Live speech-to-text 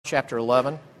chapter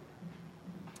 11.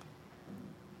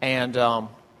 And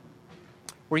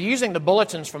we're using the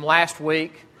bulletins from last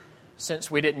week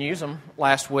since we didn't use them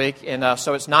last week. And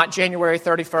so it's not January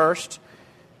 31st.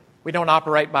 We don't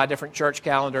operate by a different church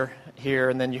calendar here,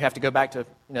 and then you have to go back to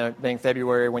being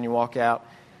February when you walk out.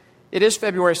 It is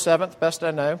February 7th, best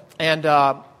I know. And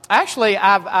actually,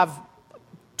 I've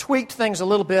tweaked things a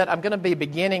little bit. I'm going to be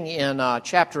beginning in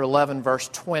chapter 11, verse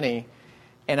 20,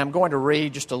 and I'm going to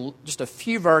read just a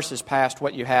few verses past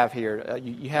what you have here.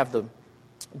 You have the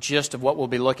gist of what we'll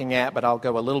be looking at, but I'll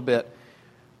go a little bit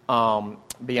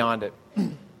beyond it.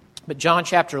 But John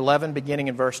chapter 11, beginning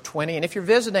in verse 20. And if you're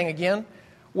visiting again,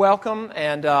 welcome.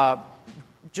 And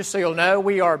just so you'll know,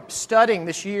 we are studying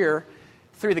this year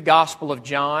through the Gospel of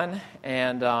John.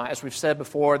 And as we've said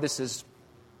before, this is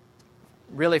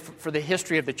really, for the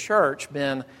history of the church,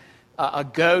 been a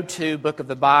go-to book of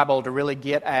the Bible to really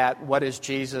get at what is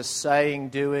Jesus saying,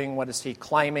 doing, what is he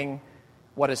claiming,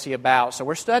 what is he about. So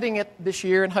we're studying it this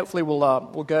year, and hopefully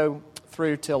we'll go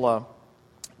through till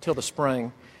the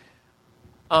spring.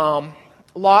 A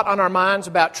lot on our minds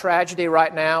about tragedy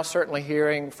right now, certainly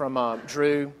hearing from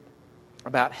Drew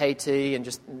about Haiti and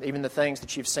just even the things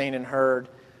that you've seen and heard.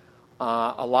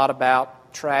 A lot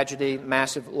about tragedy,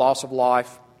 massive loss of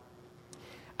life.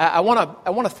 I want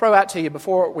to throw out to you,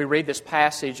 before we read this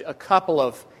passage, a couple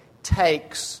of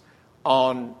takes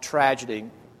on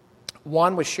tragedy.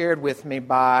 One was shared with me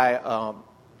by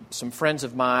some friends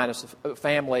of mine, a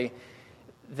family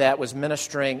that was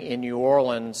ministering in New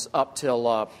Orleans up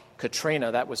till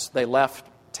Katrina. They left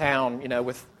town,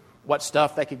 with what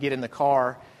stuff they could get in the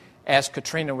car as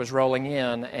Katrina was rolling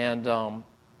in, and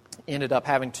ended up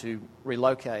having to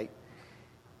relocate.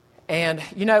 And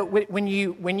when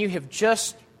you have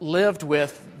just lived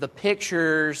with the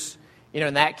pictures,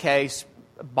 in that case,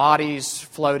 bodies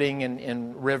floating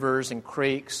in rivers and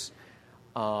creeks,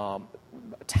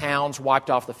 towns wiped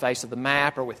off the face of the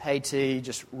map, or with Haiti,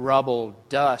 just rubble,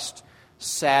 dust,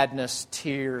 sadness,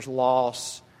 tears,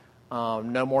 loss,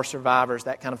 no more survivors,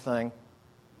 that kind of thing.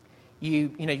 You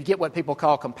get what people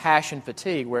call compassion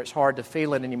fatigue, where it's hard to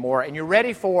feel it anymore, and you're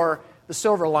ready for the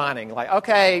silver lining. Like,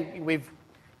 okay, we've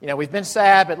been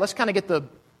sad, but let's kind of get the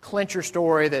clincher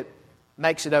story that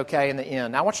makes it okay in the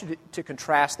end. Now, I want you to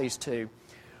contrast these two.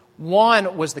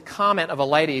 One was the comment of a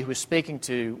lady who was speaking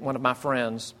to one of my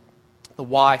friends, the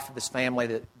wife of this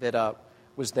family that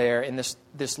was there, and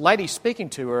this lady speaking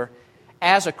to her,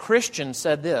 as a Christian,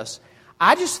 said this: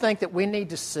 I just think that we need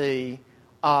to see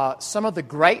some of the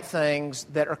great things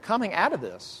that are coming out of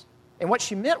this. And what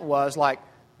she meant was, like,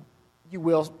 you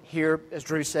will hear, as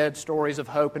Drew said, stories of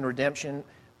hope and redemption,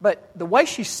 but the way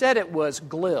she said it was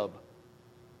glib.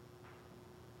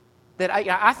 That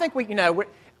I think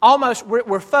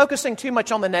we're focusing too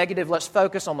much on the negative. Let's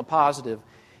focus on the positive.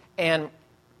 And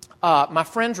my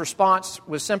friend's response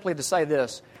was simply to say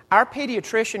this: our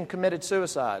pediatrician committed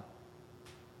suicide.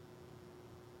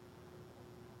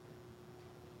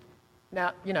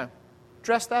 Now,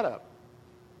 dress that up.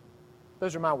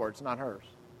 Those are my words, not hers.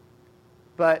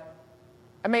 But,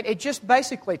 it just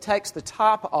basically takes the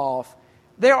top off.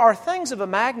 There are things of a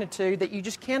magnitude that you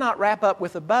just cannot wrap up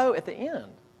with a bow at the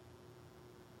end.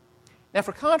 Now,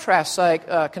 for contrast's sake,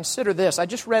 consider this. I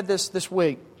just read this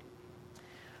week.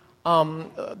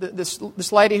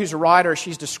 This lady who's a writer,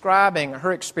 she's describing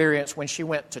her experience when she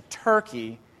went to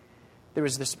Turkey. There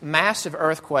was this massive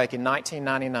earthquake in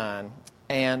 1999,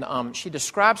 and she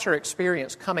describes her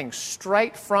experience coming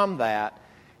straight from that.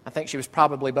 I think she was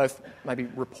probably both maybe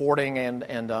reporting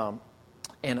and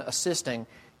assisting.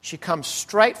 She comes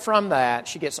straight from that.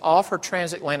 She gets off her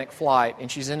transatlantic flight, and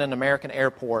she's in an American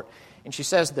airport, and she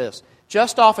says this: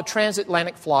 just off a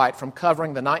transatlantic flight from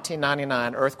covering the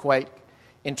 1999 earthquake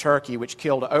in Turkey, which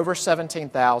killed over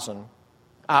 17,000,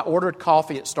 I ordered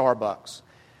coffee at Starbucks.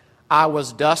 I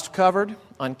was dust-covered,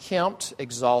 unkempt,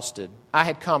 exhausted. I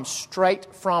had come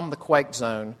straight from the quake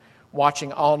zone,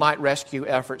 watching all-night rescue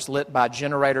efforts lit by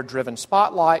generator-driven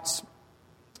spotlights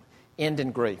end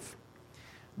in grief.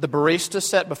 The barista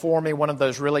set before me one of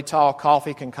those really tall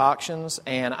coffee concoctions,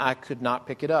 and I could not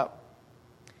pick it up.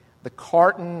 The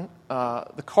carton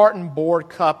board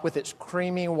cup with its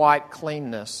creamy white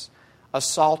cleanness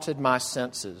assaulted my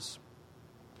senses.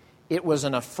 It was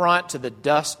an affront to the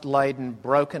dust-laden,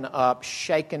 broken up,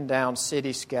 shaken down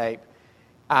cityscape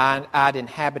I'd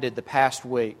inhabited the past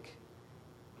week.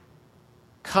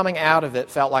 Coming out of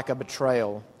it felt like a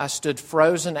betrayal. I stood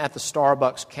frozen at the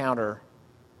Starbucks counter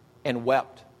and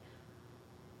wept.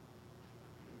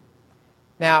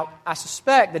 Now, I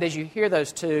suspect that as you hear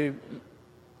those two,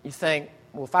 you think,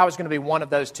 well, if I was going to be one of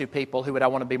those two people, who would I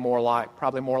want to be more like?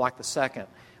 Probably more like the second.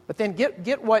 But then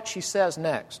get what she says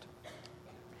next.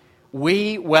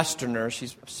 We Westerners,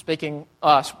 she's speaking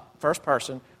us, first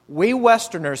person, we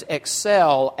Westerners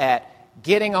excel at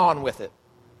getting on with it,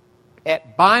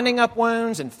 at binding up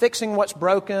wounds and fixing what's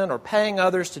broken or paying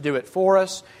others to do it for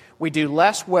us. We do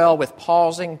less well with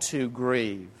pausing to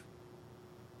grieve,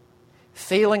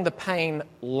 feeling the pain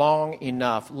long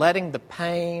enough, letting the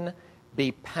pain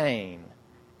be pain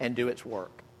and do its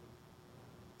work.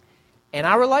 And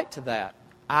I relate to that.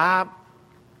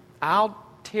 I'll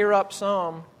tear up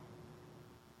some.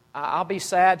 I'll be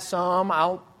sad some.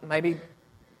 I'll maybe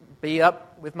be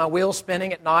up with my wheels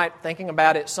spinning at night thinking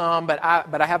about it some, but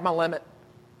I have my limit.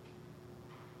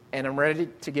 And I'm ready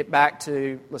to get back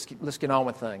to, let's get on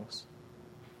with things.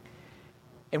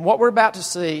 And what we're about to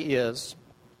see is,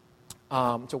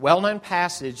 it's a well-known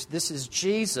passage. This is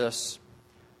Jesus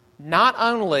not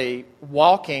only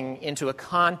walking into a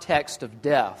context of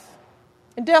death,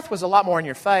 and death was a lot more in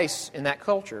your face in that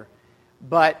culture,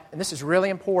 but, and this is really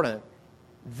important,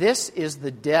 this is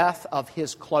the death of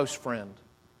his close friend.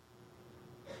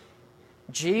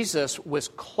 Jesus was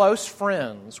close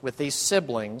friends with these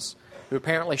siblings who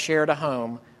apparently shared a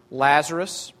home,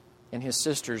 Lazarus and his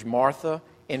sisters Martha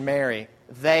and Mary.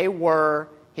 They were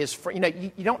his friends. You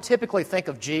know, you don't typically think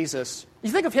of Jesus.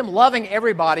 You think of him loving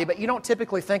everybody, but you don't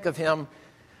typically think of him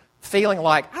feeling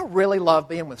like, I really love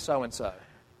being with so-and-so.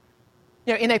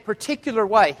 You know, in a particular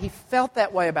way, he felt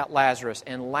that way about Lazarus,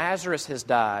 and Lazarus has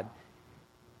died.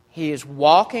 He is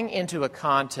walking into a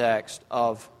context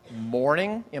of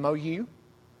mourning, M-O-U,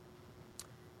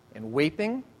 and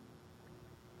weeping,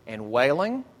 and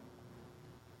wailing,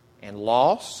 and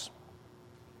loss.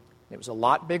 It was a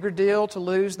lot bigger deal to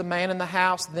lose the man in the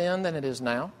house then than it is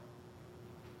now.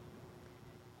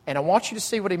 And I want you to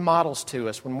see what he models to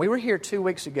us. When we were here 2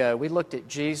 weeks ago, we looked at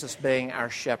Jesus being our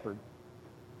shepherd.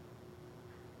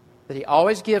 That he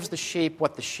always gives the sheep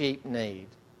what the sheep need.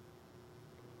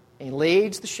 He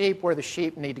leads the sheep where the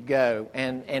sheep need to go.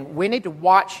 And we need to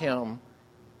watch him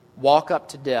walk up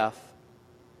to death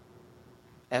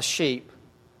as sheep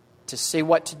to see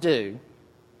what to do,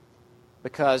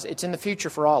 because it's in the future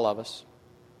for all of us,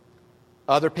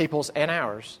 other people's and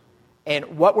ours.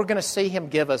 And what we're going to see him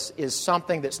give us is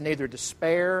something that's neither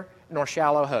despair nor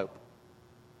shallow hope.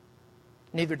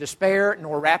 Neither despair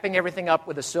nor wrapping everything up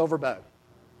with a silver bow.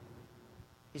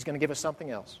 He's going to give us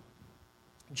something else.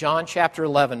 John chapter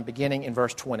 11, beginning in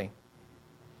verse 20.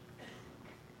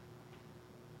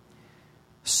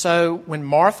 So when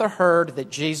Martha heard that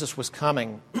Jesus was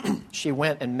coming, she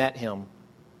went and met him.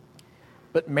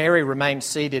 But Mary remained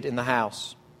seated in the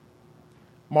house.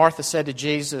 Martha said to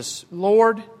Jesus,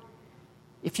 Lord,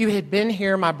 if you had been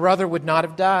here, my brother would not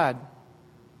have died.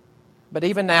 But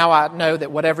even now I know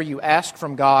that whatever you ask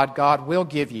from God, God will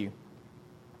give you.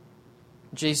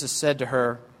 Jesus said to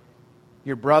her,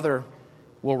 your brother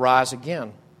will rise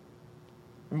again.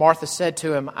 Martha said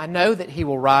to him, I know that he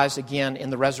will rise again in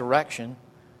the resurrection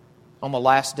on the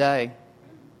last day.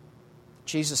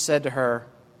 Jesus said to her,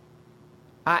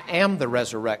 I am the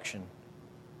resurrection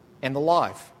and the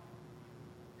life.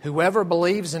 Whoever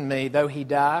believes in me, though he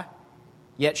die,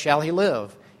 yet shall he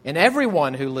live. And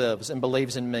everyone who lives and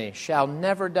believes in me shall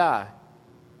never die.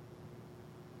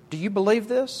 Do you believe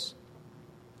this?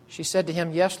 She said to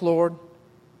him, Yes, Lord.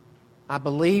 I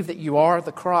believe that you are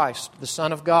the Christ, the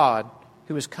Son of God,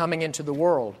 who is coming into the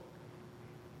world.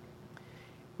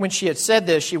 When she had said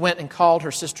this, she went and called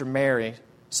her sister Mary,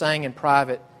 saying in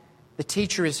private, The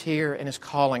teacher is here and is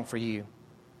calling for you.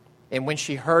 And when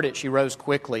she heard it, she rose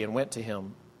quickly and went to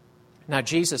him. Now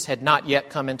Jesus had not yet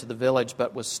come into the village,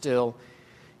 but was still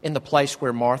in the place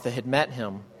where Martha had met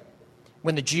him.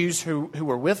 When the Jews who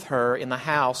were with her in the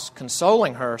house,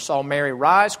 consoling her, saw Mary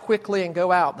rise quickly and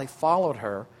go out, they followed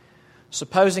her,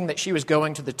 supposing that she was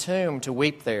going to the tomb to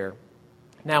weep there.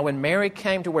 Now when Mary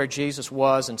came to where Jesus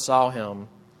was and saw him,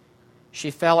 she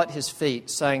fell at his feet,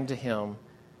 saying to him,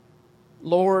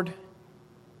 Lord,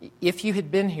 if you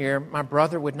had been here, my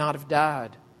brother would not have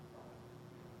died.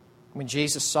 When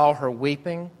Jesus saw her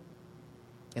weeping,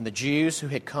 and the Jews who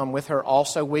had come with her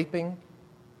also weeping,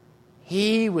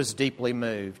 he was deeply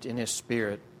moved in his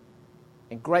spirit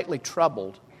and greatly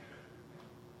troubled.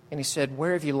 And he said,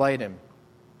 Where have you laid him?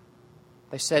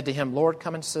 They said to him, Lord,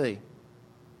 come and see.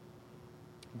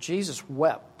 Jesus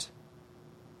wept.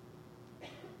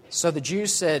 So the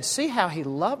Jews said, See how he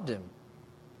loved him.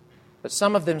 But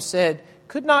some of them said,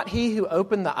 Could not he who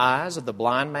opened the eyes of the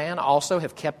blind man also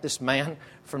have kept this man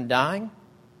from dying?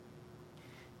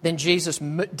 Then Jesus,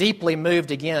 deeply moved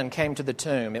again, came to the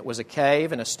tomb. It was a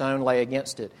cave, and a stone lay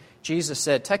against it. Jesus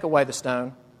said, Take away the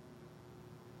stone.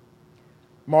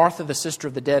 Martha, the sister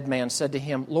of the dead man, said to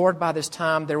him, Lord, by this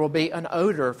time there will be an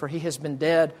odor, for he has been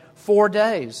dead 4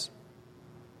 days.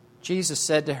 Jesus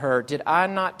said to her, Did I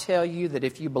not tell you that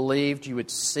if you believed, you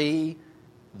would see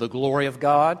the glory of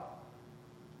God?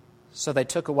 So they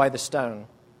took away the stone.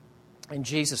 And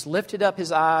Jesus lifted up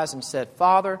his eyes and said,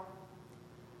 Father,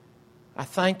 I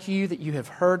thank you that you have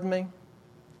heard me.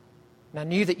 And I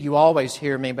knew that you always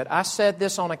hear me, but I said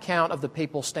this on account of the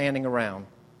people standing around,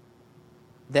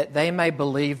 that they may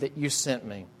believe that you sent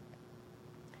me.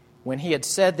 When he had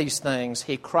said these things,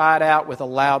 he cried out with a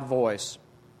loud voice,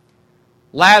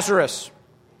 Lazarus,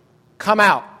 come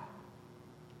out.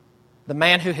 The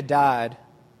man who had died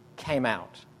came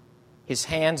out, his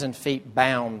hands and feet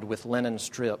bound with linen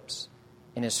strips,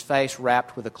 and his face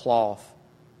wrapped with a cloth.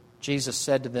 Jesus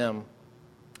said to them,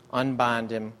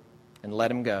 Unbind him and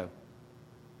let him go.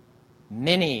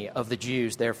 Many of the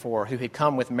Jews, therefore, who had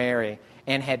come with Mary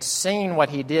and had seen what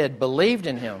he did, believed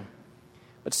in him.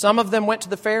 But some of them went to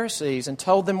the Pharisees and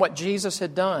told them what Jesus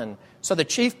had done. So the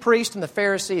chief priest and the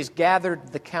Pharisees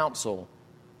gathered the council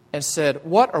and said,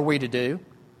 What are we to do?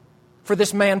 For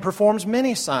this man performs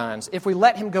many signs. If we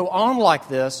let him go on like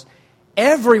this,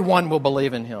 everyone will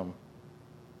believe in him.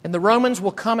 And the Romans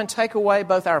will come and take away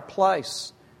both our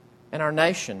place and our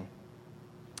nation.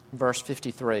 Verse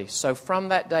 53. So from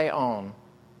that day on,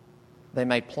 they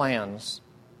made plans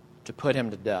to put him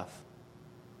to death.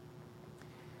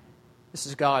 This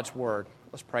is God's word.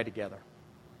 Let's pray together.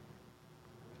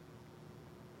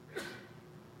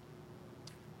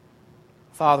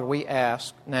 Father, we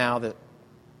ask now that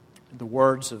the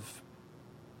words of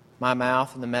my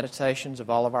mouth and the meditations of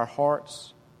all of our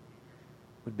hearts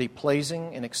would be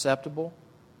pleasing and acceptable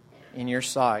in your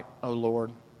sight, O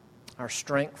Lord, our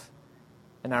strength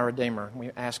and our Redeemer. We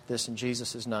ask this in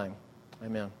Jesus' name.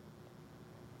 Amen.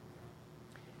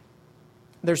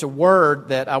 There's a word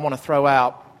that I want to throw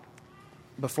out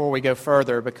before we go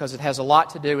further because it has a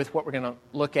lot to do with what we're going to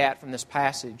look at from this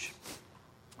passage.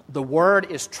 The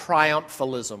word is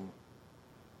triumphalism.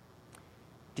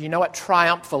 Do you know what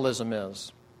triumphalism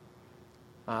is?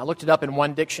 I looked it up in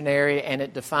one dictionary and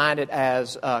it defined it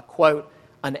as, quote,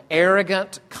 an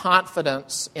arrogant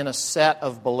confidence in a set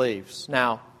of beliefs.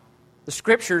 Now, the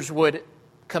Scriptures would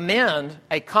commend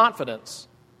a confidence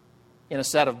in a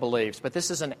set of beliefs, but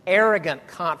this is an arrogant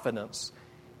confidence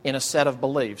in a set of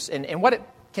beliefs. And what it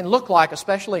can look like,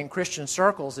 especially in Christian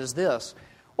circles, is this.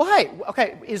 Well, hey,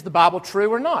 okay, is the Bible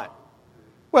true or not?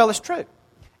 Well, it's true.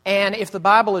 And if the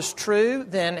Bible is true,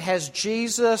 then has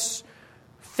Jesus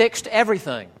fixed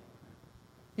everything?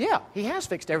 Yeah, he has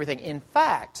fixed everything. In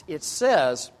fact, it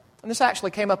says, and this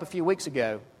actually came up a few weeks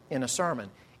ago in a sermon,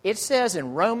 it says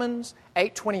in Romans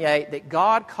 8:28 that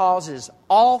God causes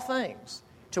all things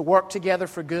to work together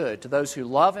for good to those who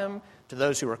love him, to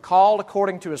those who are called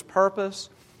according to his purpose.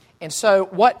 And so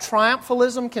what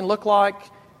triumphalism can look like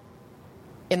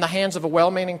in the hands of a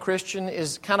well-meaning Christian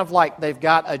is kind of like they've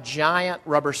got a giant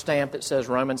rubber stamp that says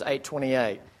Romans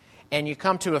 8:28. And you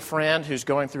come to a friend who's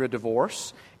going through a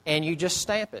divorce, and you just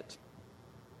stamp it.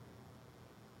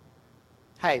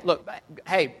 Hey, look,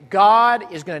 hey,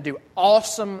 God is going to do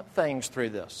awesome things through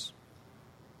this.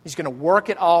 He's going to work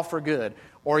it all for good.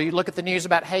 Or you look at the news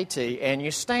about Haiti, and you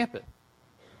stamp it.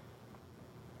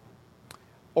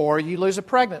 Or you lose a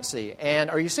pregnancy,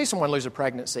 or you see someone lose a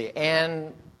pregnancy,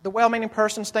 and the well-meaning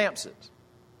person stamps it.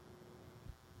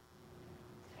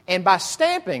 And by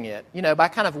stamping it, by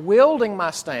kind of wielding my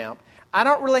stamp, I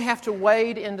don't really have to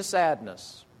wade into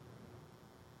sadness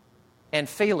and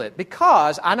feel it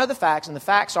because I know the facts, and the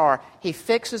facts are he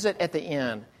fixes it at the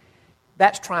end.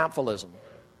 That's triumphalism.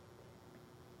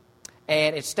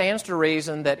 And it stands to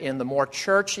reason that in the more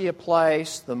churchy a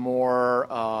place, the more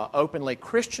openly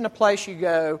Christian a place you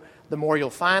go, the more you'll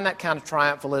find that kind of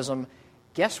triumphalism.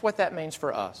 Guess what that means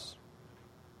for us?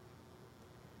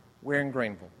 We're in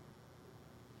Greenville.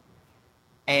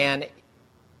 And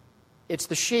it's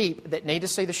the sheep that need to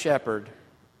see the shepherd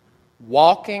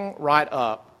walking right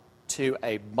up to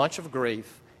a bunch of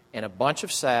grief and a bunch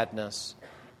of sadness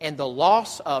and the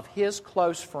loss of his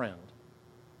close friend.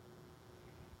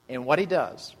 And what he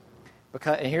does,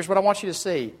 and here's what I want you to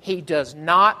see, he does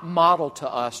not model to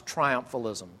us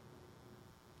triumphalism.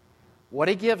 What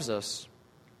he gives us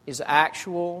is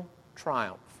actual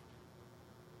triumph.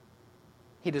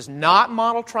 He does not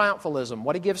model triumphalism.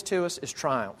 What he gives to us is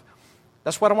triumph.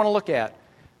 That's what I want to look at.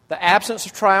 The absence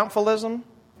of triumphalism,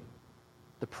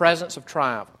 the presence of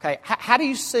triumph. Okay, how do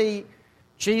you see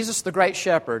Jesus, the great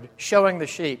shepherd, showing the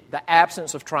sheep the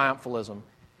absence of triumphalism?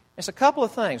 It's a couple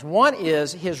of things. One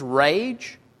is his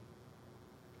rage,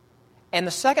 and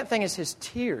the second thing is his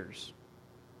tears.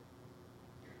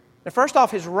 Now, first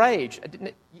off, his rage.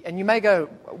 And you may go,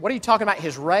 what are you talking about,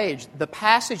 his rage? The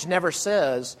passage never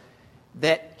says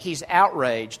that he's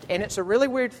outraged. And it's a really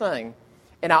weird thing.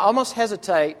 And I almost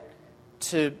hesitate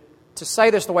to say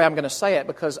this the way I'm going to say it,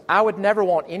 because I would never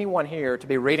want anyone here to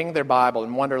be reading their Bible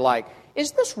and wonder, like,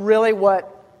 is this really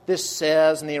what this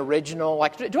says in the original?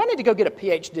 Like, do I need to go get a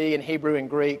PhD in Hebrew and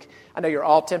Greek? I know you're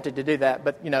all tempted to do that,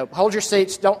 but, hold your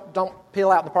seats. Don't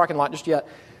peel out in the parking lot just yet.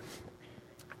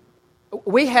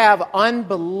 We have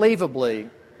unbelievably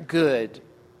good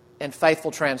and faithful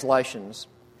translations,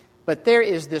 but there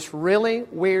is this really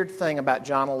weird thing about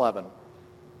John 11,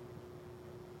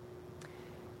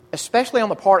 especially on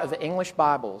the part of the English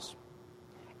Bibles,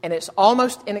 and it's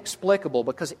almost inexplicable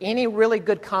because any really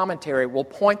good commentary will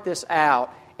point this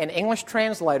out, and English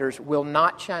translators will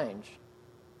not change.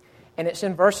 And it's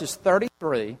in verses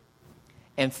 33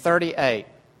 and 38.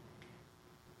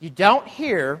 You don't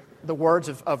hear the words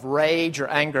of rage or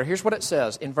anger. Here's what it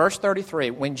says. In verse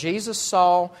 33, when Jesus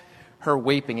saw her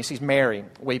weeping, he sees Mary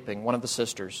weeping, one of the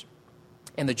sisters,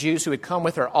 and the Jews who had come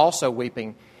with her also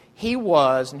weeping, he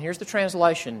was, and here's the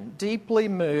translation, deeply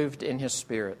moved in his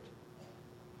spirit.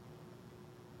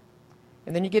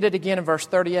 And then you get it again in verse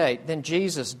 38. Then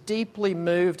Jesus, deeply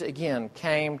moved again,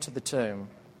 came to the tomb.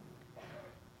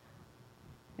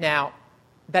 Now,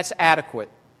 that's adequate,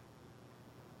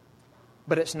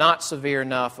 but it's not severe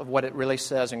enough of what it really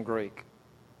says in Greek.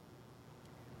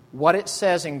 What it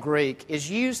says in Greek is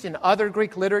used in other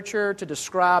Greek literature to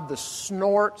describe the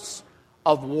snorts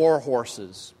of war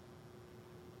horses.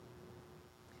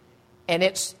 And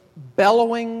it's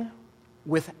bellowing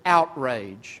with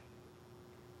outrage.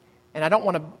 And I don't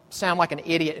want to sound like an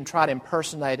idiot and try to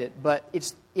impersonate it, but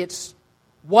it's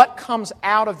what comes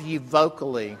out of you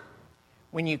vocally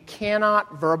when you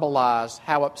cannot verbalize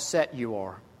how upset you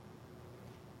are.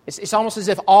 It's almost as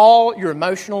if all your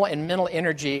emotional and mental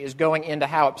energy is going into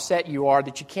how upset you are,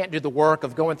 that you can't do the work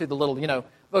of going through the little,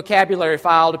 vocabulary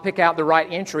file to pick out the right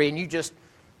entry, and you just...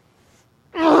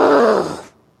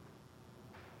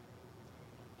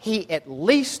 He at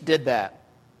least did that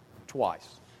twice.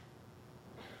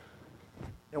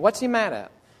 Now, what's he mad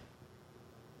at?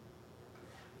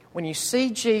 When you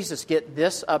see Jesus get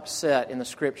this upset in the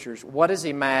Scriptures, what is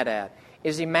he mad at?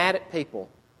 Is he mad at people?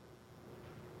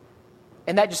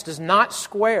 And that just does not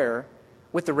square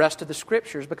with the rest of the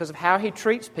Scriptures because of how he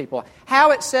treats people.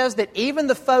 How it says that even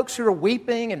the folks who are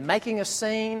weeping and making a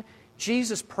scene,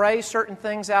 Jesus prays certain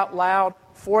things out loud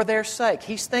for their sake.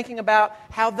 He's thinking about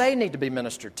how they need to be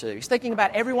ministered to. He's thinking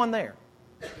about everyone there.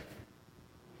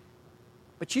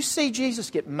 But you see Jesus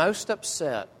get most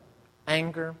upset,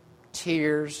 anger,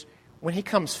 tears, when he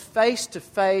comes face to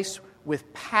face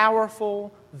with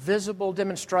powerful, visible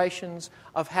demonstrations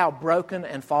of how broken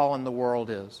and fallen the world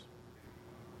is.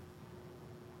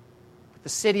 The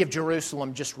city of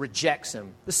Jerusalem just rejects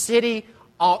him. The city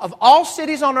of all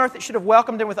cities on earth that should have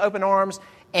welcomed him with open arms,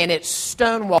 and it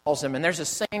stonewalls him. And there's a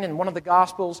scene in one of the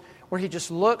Gospels where he just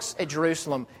looks at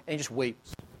Jerusalem and he just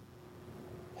weeps.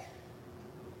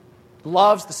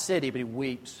 Loves the city, but he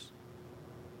weeps.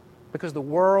 Because the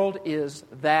world is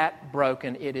that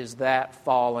broken, it is that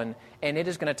fallen, and it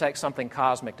is going to take something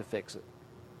cosmic to fix it.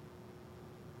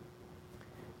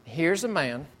 Here's a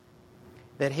man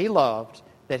that he loved,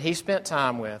 that he spent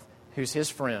time with, who's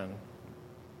his friend.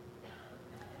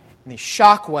 And these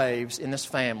shockwaves in this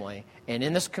family and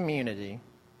in this community,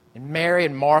 and Mary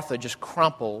and Martha just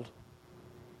crumpled,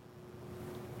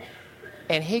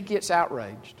 and he gets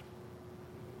outraged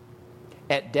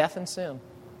at death and sin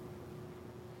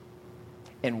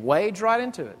and wades right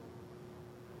into it.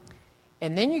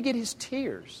 And then you get his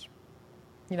tears.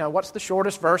 What's the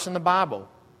shortest verse in the Bible?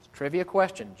 It's a trivia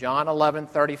question. John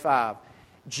 11:35.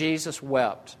 Jesus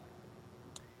wept.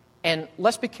 And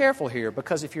let's be careful here,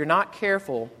 because if you're not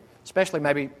careful, especially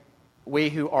maybe we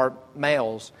who are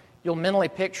males, you'll mentally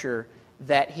picture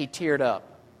that he teared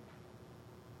up.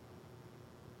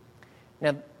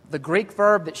 Now, the Greek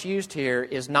verb that's used here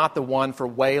is not the one for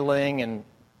wailing and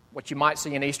what you might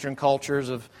see in Eastern cultures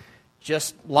of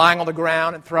just lying on the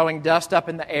ground and throwing dust up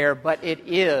in the air, but it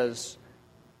is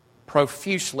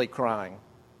profusely crying.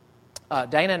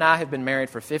 Dana and I have been married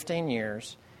for 15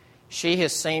 years. She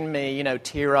has seen me,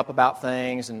 tear up about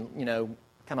things and,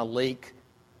 kind of leak.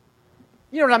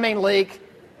 You know what I mean, leak?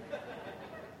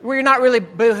 Where you're not really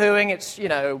boo-hooing. It's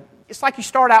like you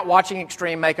start out watching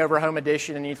Extreme Makeover Home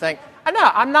Edition and you think,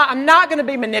 I'm not going to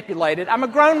be manipulated. I'm a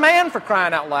grown man, for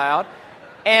crying out loud.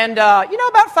 And,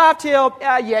 about 5 till,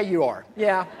 yeah, you are.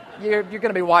 Yeah, you're going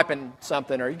to be wiping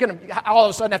something, or you're going to all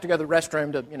of a sudden have to go to the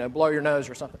restroom to, blow your nose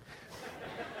or something.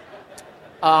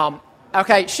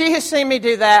 Okay, she has seen me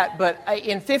do that, but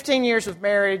in 15 years of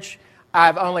marriage,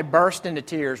 I've only burst into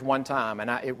tears one time. And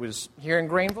it was here in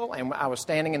Greenville, and I was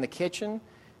standing in the kitchen,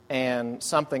 and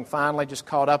something finally just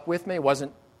caught up with me. It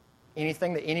wasn't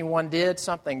anything that anyone did.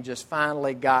 Something just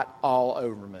finally got all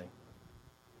over me.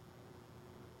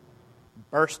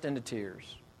 Burst into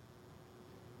tears.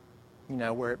 You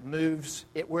know, where it moves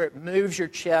your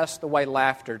chest the way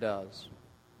laughter does.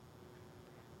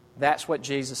 That's what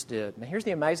Jesus did. Now, here's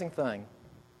the amazing thing.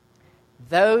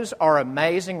 Those are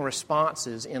amazing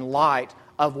responses in light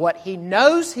of what He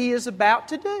knows He is about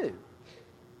to do.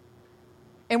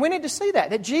 And we need to see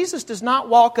that Jesus does not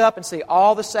walk up and see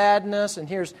all the sadness, and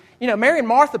Mary and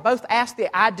Martha both asked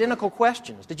the identical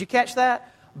questions. Did you catch that?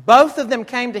 Both of them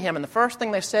came to Him, and the first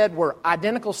thing they said were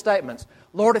identical statements.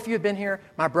 Lord, if you had been here,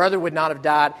 my brother would not have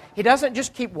died. He doesn't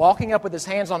just keep walking up with his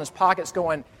hands on his pockets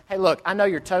going, hey, look, I know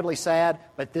you're totally sad,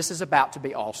 but this is about to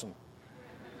be awesome.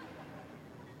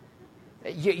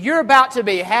 You're about to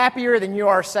be happier than you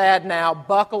are sad now.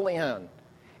 Buckle in.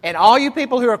 And all you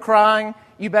people who are crying,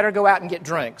 you better go out and get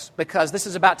drinks, because this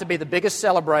is about to be the biggest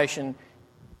celebration.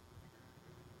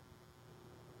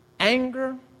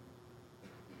 Anger.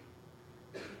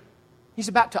 He's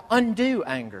about to undo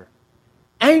anger.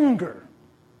 Anger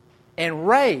and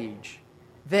rage.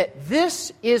 That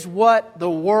this is what the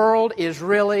world is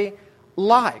really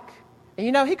like.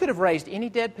 And He could have raised any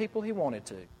dead people He wanted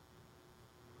to.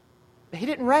 But He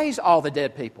didn't raise all the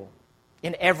dead people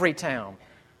in every town.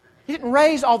 He didn't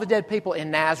raise all the dead people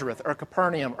in Nazareth or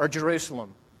Capernaum or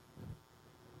Jerusalem.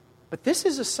 But this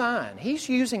is a sign. He's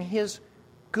using His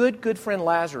good friend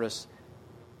Lazarus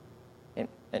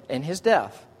and his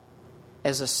death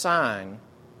as a sign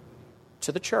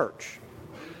to the church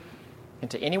and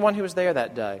to anyone who was there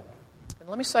that day. And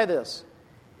let me say this.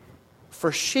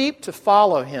 For sheep to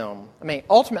follow Him,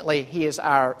 ultimately He is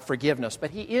our forgiveness, but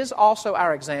He is also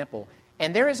our example.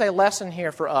 And there is a lesson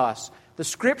here for us. The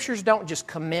Scriptures don't just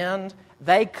commend,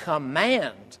 they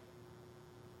command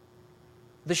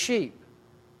the sheep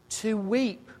to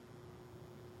weep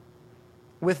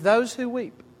with those who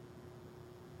weep,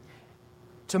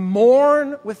 to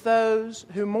mourn with those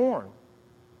who mourn.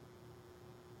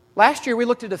 Last year we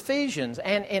looked at Ephesians,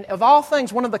 and of all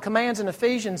things, one of the commands in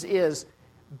Ephesians is,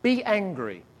 be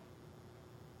angry.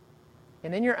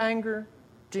 And in your anger,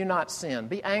 do not sin.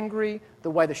 Be angry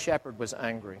the way the shepherd was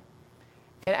angry.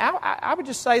 And I would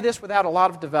just say this without a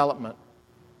lot of development.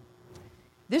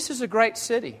 This is a great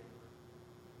city.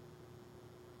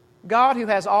 God, who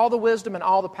has all the wisdom and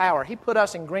all the power, He put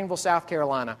us in Greenville, South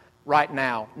Carolina right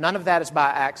now. None of that is by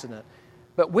accident.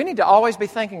 But we need to always be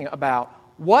thinking about,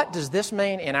 what does this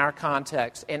mean in our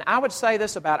context? And I would say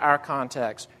this about our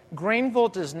context. Greenville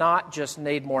does not just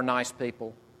need more nice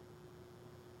people.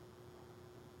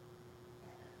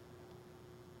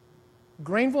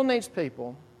 Greenville needs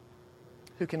people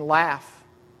who can laugh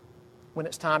when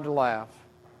it's time to laugh,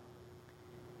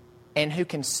 and who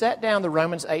can set down the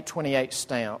Romans 8:28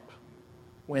 stamp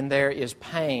when there is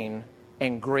pain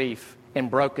and grief and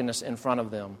brokenness in front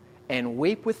of them, and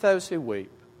weep with those who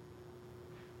weep,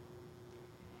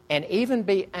 and even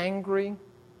be angry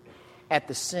at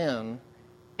the sin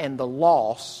and the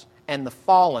loss and the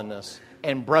fallenness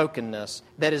and brokenness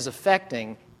that is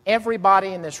affecting everybody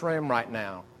in this room right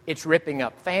now. It's ripping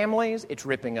up families, it's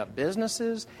ripping up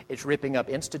businesses, it's ripping up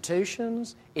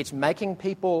institutions, it's making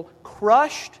people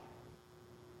crushed,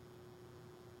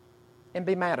 and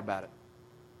be mad about it.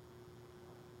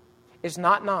 It's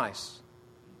not nice,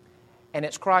 and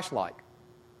it's Christ-like.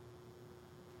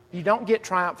 You don't get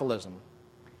triumphalism.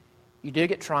 You do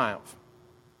get triumph.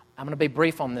 I'm going to be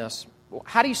brief on this.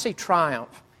 How do you see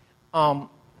triumph?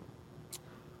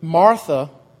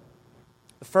 Martha,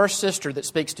 the first sister that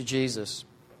speaks to Jesus,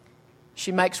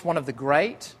 she makes one of the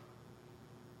great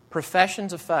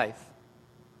professions of faith.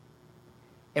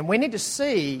 And we need to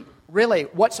see really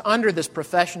what's under this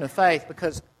profession of faith,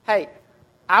 because, hey,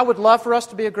 I would love for us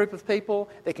to be a group of people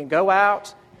that can go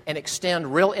out and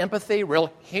extend real empathy,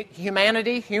 real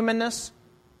humanity, humanness,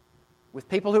 with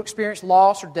people who experience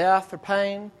loss or death or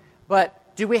pain.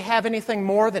 But do we have anything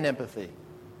more than empathy?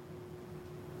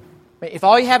 If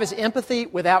all you have is empathy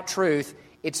without truth,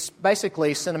 it's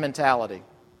basically sentimentality.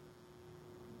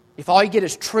 If all you get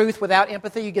is truth without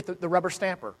empathy, you get the rubber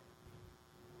stamper.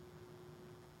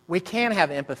 We can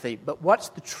have empathy, but what's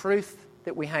the truth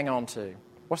that we hang on to?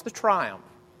 What's the triumph?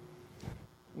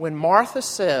 When Martha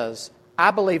says,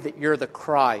 I believe that you're the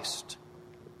Christ,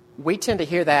 we tend to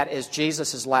hear that as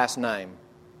Jesus' last name,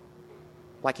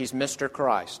 like He's Mr.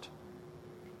 Christ.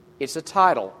 It's a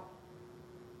title.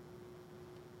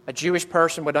 A Jewish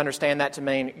person would understand that to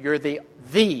mean you're the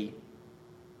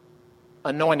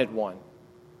anointed one,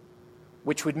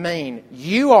 which would mean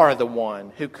you are the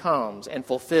one who comes and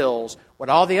fulfills what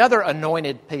all the other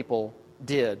anointed people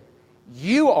did.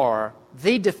 You are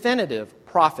the definitive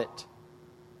prophet,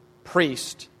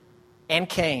 priest, and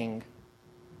king,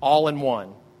 all in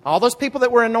one. All those people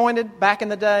that were anointed back in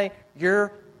the day,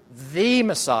 you're the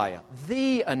Messiah,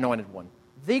 the anointed one,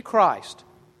 the Christ.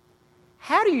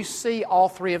 How do you see all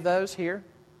three of those here?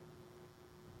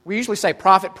 We usually say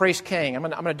prophet, priest, king. I'm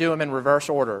going to do them in reverse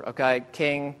order, okay?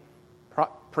 King,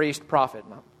 priest, prophet.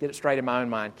 I'll get it straight in my own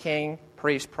mind. King,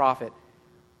 priest, prophet.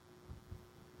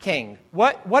 King.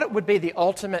 What would be the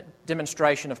ultimate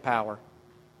demonstration of power?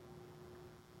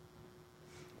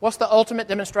 What's the ultimate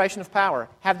demonstration of power?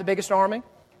 Have the biggest army?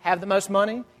 Have the most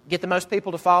money? Get the most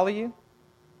people to follow you?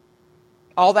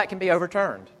 All that can be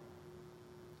overturned.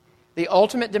 The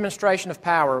ultimate demonstration of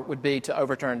power would be to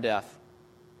overturn death.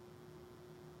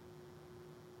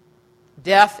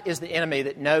 Death is the enemy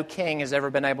that no king has ever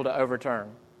been able to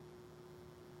overturn.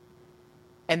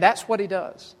 And that's what he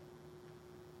does.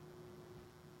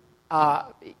 I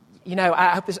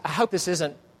hope this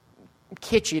isn't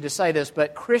kitschy to say this,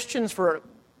 but Christians for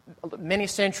many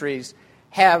centuries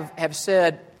have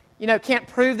said, can't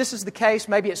prove this is the case,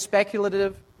 maybe it's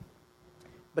speculative,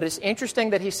 but it's interesting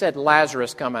that he said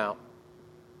Lazarus come out.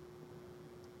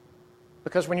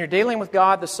 Because when you're dealing with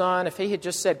God the Son, if he had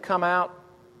just said come out,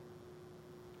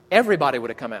 everybody would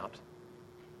have come out.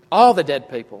 All the dead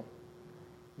people.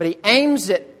 But he aims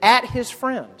it at his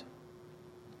friend.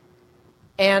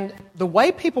 And the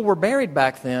way people were buried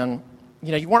back then,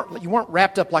 you weren't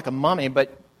wrapped up like a mummy,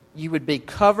 but you would be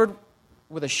covered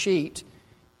with a sheet.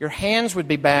 Your hands would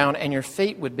be bound and your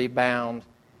feet would be bound.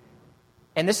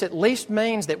 And this at least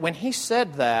means that when he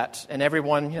said that, and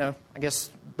everyone, I guess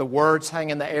the words hang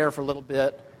in the air for a little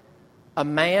bit, a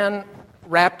man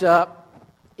wrapped up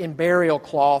in burial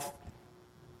cloth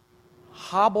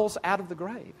hobbles out of the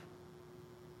grave.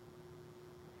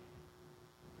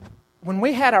 When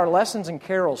we had our lessons and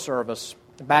carol service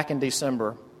back in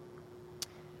December,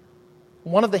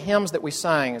 one of the hymns that we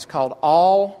sang is called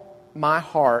All My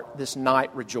Heart This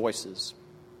Night Rejoices.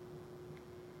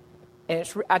 And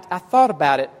I thought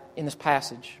about it in this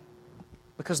passage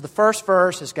because the first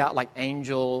verse has got like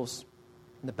angels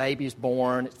and the baby is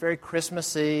born. It's very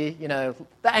Christmassy. The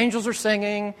angels are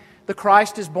singing. The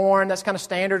Christ is born. That's kind of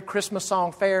standard Christmas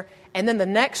song fare. And then the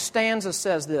next stanza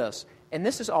says this, and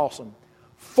this is awesome.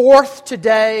 Forth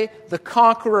today the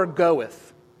conqueror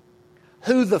goeth,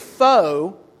 who the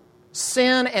foe,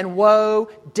 sin and woe,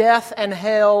 death and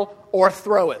hell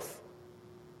o'erthroweth.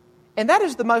 And that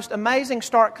is the most amazing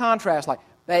stark contrast, like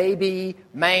baby,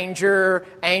 manger,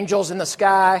 angels in the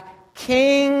sky,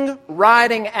 king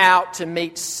riding out to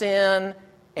meet sin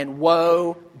and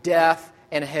woe, death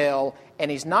and hell,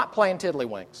 and he's not playing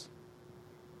tiddlywinks.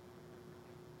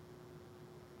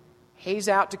 He's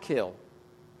out to kill.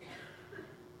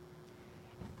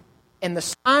 And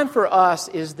the sign for us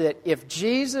is that if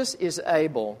Jesus is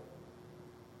able,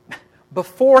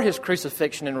 before his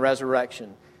crucifixion and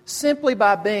resurrection, simply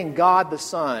by being God the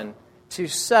Son, to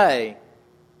say,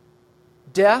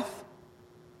 death,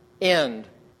 end,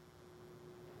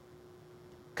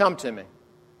 come to me.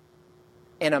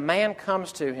 And a man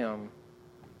comes to him,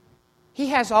 he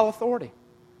has all authority.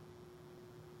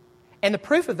 And the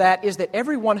proof of that is that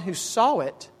everyone who saw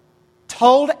it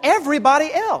told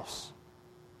everybody else.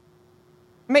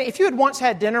 I mean, if you had once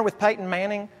had dinner with Peyton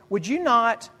Manning, would you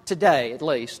not, today at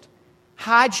least,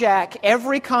 hijack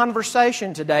every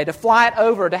conversation today to fly it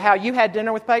over to how you had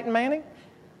dinner with Peyton Manning?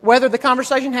 Whether the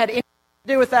conversation had anything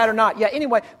to do with that or not. Yeah,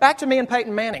 anyway, back to me and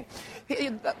Peyton Manning.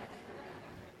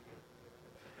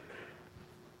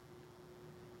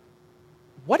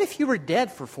 What if you were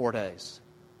dead for 4 days?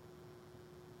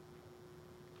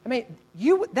 I mean,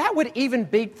 that would even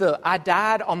beat I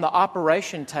died on the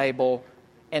operation table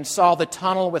and saw the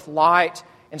tunnel with light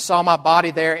and saw my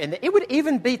body there, and it would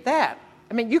even beat that.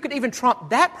 I mean, you could even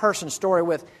trump that person's story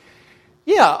with,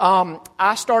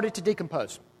 I started to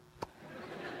decompose.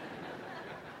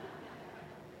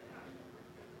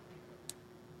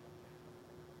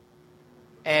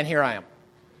 And here I am.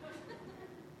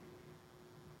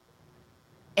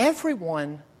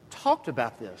 Everyone talked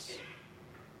about this.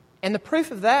 And the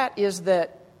proof of that is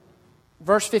that,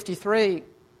 verse 53,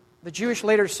 the Jewish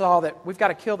leaders saw that we've got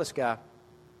to kill this guy.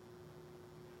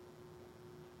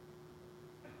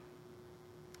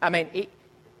 I mean,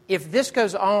 if this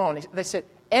goes on, they said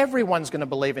everyone's going to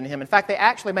believe in him. In fact, they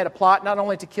actually made a plot not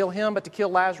only to kill him, but to kill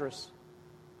Lazarus.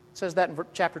 It says that in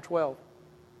chapter 12.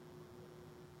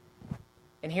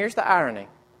 And here's the irony,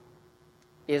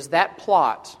 is that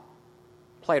plot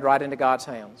played right into God's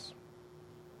hands.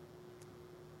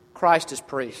 Christ as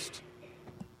priest.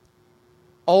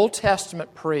 Old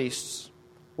Testament priests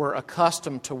were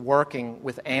accustomed to working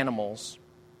with animals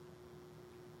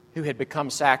who had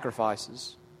become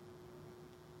sacrifices.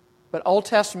 But Old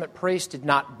Testament priests did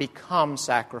not become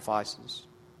sacrifices.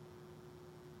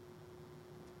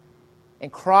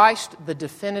 And Christ, the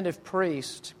definitive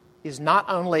priest, is not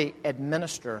only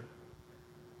administrator,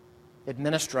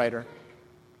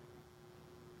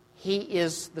 He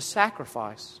is the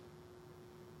sacrifice.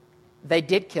 They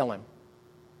did kill Him.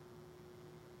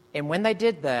 And when they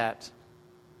did that,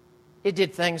 it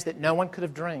did things that no one could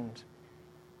have dreamed.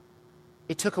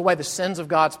 It took away the sins of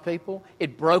God's people.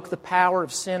 It broke the power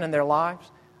of sin in their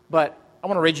lives. But I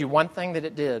want to read you one thing that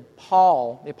it did.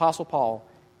 Paul, the Apostle Paul,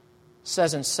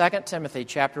 says in 2 Timothy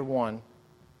chapter 1,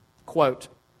 quote,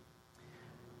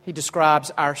 he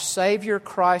describes our Savior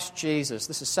Christ Jesus.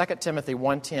 This is 2 Timothy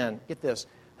 1:10. Get this.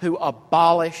 Who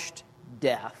abolished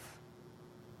death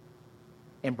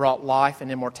and brought life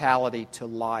and immortality to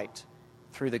light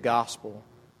through the gospel.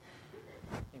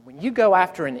 And when you go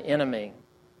after an enemy,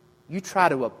 you try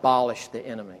to abolish the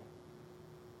enemy.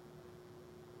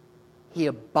 He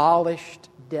abolished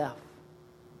death.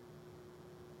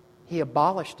 He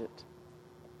abolished it.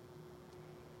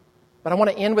 But I want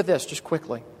to end with this just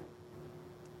quickly.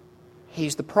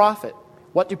 He's the prophet.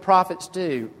 What do prophets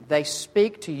do? They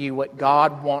speak to you what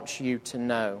God wants you to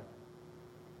know.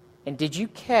 And did you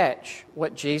catch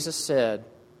what Jesus said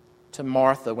to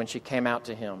Martha when she came out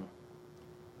to Him?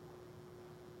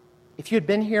 If you had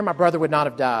been here, my brother would not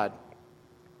have died.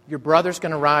 Your brother's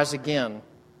going to rise again.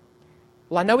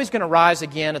 Well, I know he's going to rise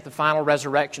again at the final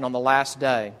resurrection on the last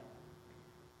day.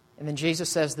 And then Jesus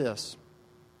says this,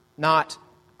 not,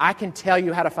 I can tell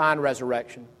you how to find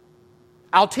resurrection.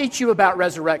 I'll teach you about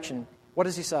resurrection. What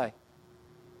does He say?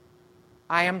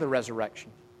 I am the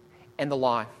resurrection and the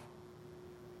life.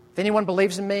 If anyone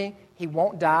believes in me, he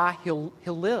won't die, he'll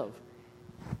live.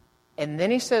 And then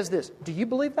He says this, do you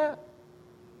believe that?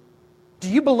 Do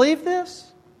you believe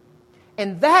this?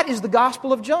 And that is the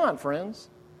Gospel of John, friends.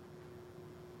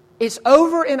 It's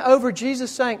over and over Jesus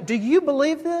saying, do you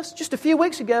believe this? Just a few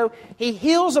weeks ago, He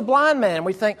heals a blind man.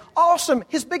 We think, awesome,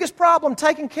 his biggest problem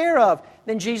taken care of.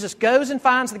 Then Jesus goes and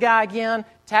finds the guy again.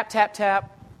 Tap, tap,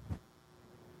 tap.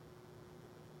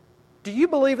 Do you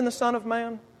believe in the Son of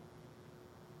Man?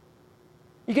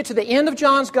 You get to the end of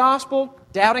John's Gospel,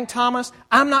 doubting Thomas,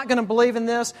 I'm not going to believe in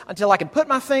this until I can put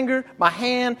my finger, my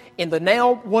hand in the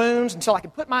nail wounds, until I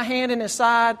can put my hand in His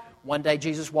side. One day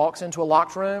Jesus walks into a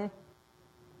locked room.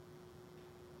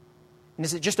 And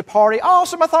is it just a party?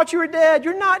 Awesome, I thought you were dead.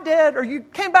 You're not dead. Or you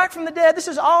came back from the dead. This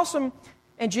is awesome.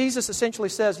 And Jesus essentially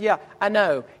says, yeah, I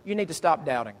know. You need to stop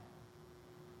doubting.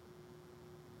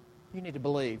 You need to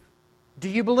believe. Do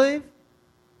you believe?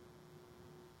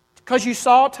 Because you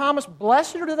saw Thomas,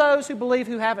 blessed are those who believe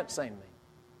who haven't seen me.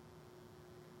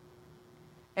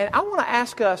 And I want to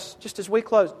ask us, just as we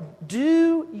close,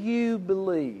 do you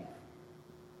believe?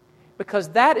 Because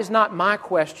that is not my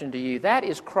question to you. That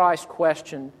is Christ's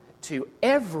question to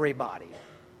everybody.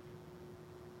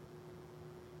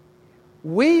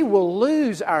 We will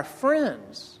lose our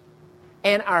friends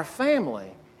and our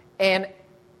family. And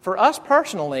for us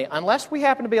personally, unless we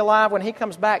happen to be alive when He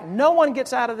comes back, no one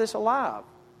gets out of this alive.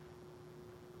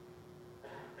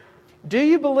 Do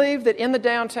you believe that in the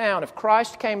downtown, if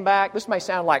Christ came back, this may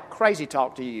sound like crazy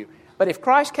talk to you, but if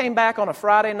Christ came back on a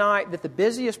Friday night, that the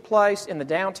busiest place in the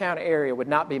downtown area would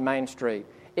not be Main Street?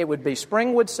 It would be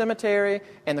Springwood Cemetery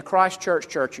and the Christ Church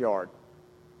churchyard.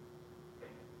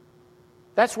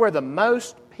 That's where the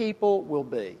most people will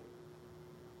be.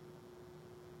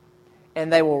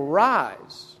 And they will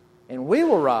rise, and we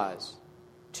will rise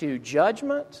to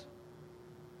judgment,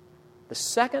 the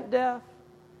second death,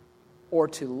 or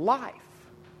to life.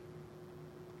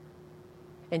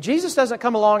 And Jesus doesn't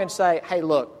come along and say, hey,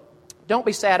 look, don't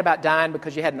be sad about dying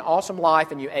because you had an awesome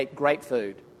life and you ate great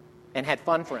food and had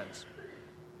fun friends.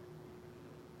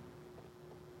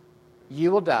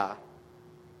 You will die,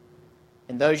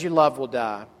 and those you love will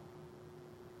die.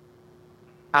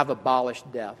 I've abolished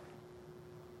death.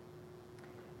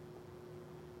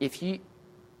 If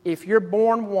you're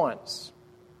born once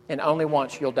and only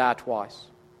once, you'll die twice.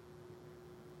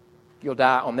 You'll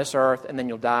die on this earth, and then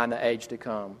you'll die in the age to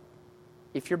come.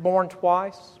 If you're born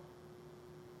twice,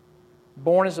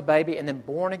 born as a baby and then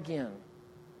born again,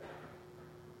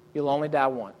 you'll only die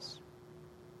once.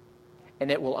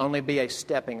 And it will only be a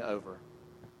stepping over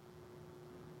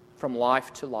from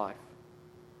life to life.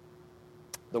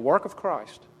 The work of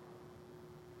Christ.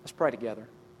 Let's pray together.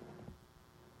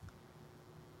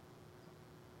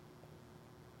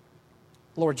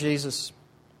 Lord Jesus,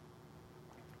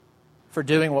 for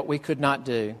doing what we could not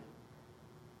do,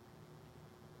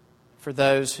 for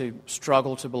those who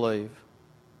struggle to believe.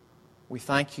 We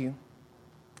thank you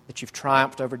that you've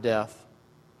triumphed over death.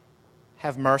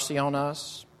 Have mercy on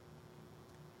us.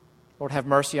 Lord, have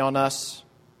mercy on us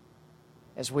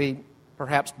as we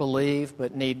perhaps believe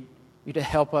but need you to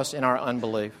help us in our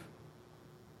unbelief.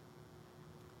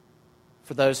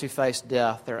 For those who face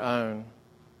death, their own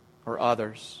or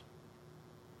others,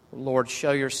 Lord,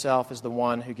 show yourself as the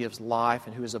one who gives life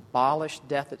and who has abolished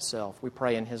death itself. We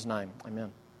pray in his name.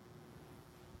 Amen.